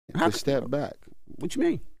to step back. What you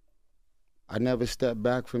mean? I never stepped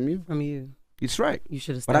back from you. From you. It's right. You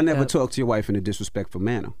should have. But I never talked to your wife in a disrespectful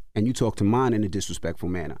manner, and you talked to mine in a disrespectful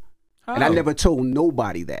manner. How? And I never told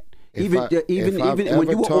nobody that. Even when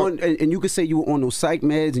you were on, and you could say you were on those psych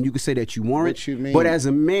meds, and you could say that you weren't. What you mean? But as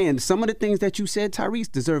a man, some of the things that you said, Tyrese,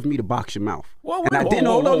 deserved me to box your mouth. Well, and I didn't.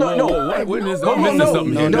 No.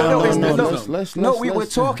 We were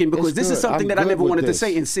talking because this is something that I never wanted to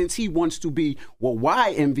say. And since he wants to be, well,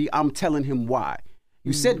 why Envy? I'm telling him why.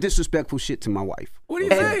 You said disrespectful shit to my wife. What do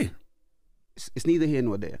you say? It's neither here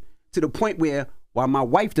nor there. To the point where my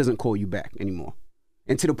wife doesn't call you back anymore.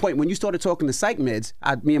 And to the point when you started talking to psych meds,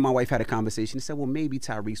 me and my wife had a conversation and said, well, maybe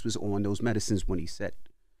Tyrese was on those medicines when he said it.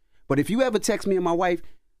 But if you ever text me and my wife,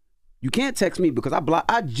 you can't text me because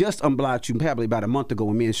I just unblocked you probably about a month ago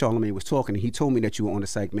when me and Charlamagne was talking, and he told me that you were on the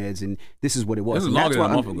psych meds and this is what it was. This is longer than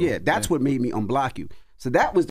a month ago. Yeah, that's what made me unblock you. So that was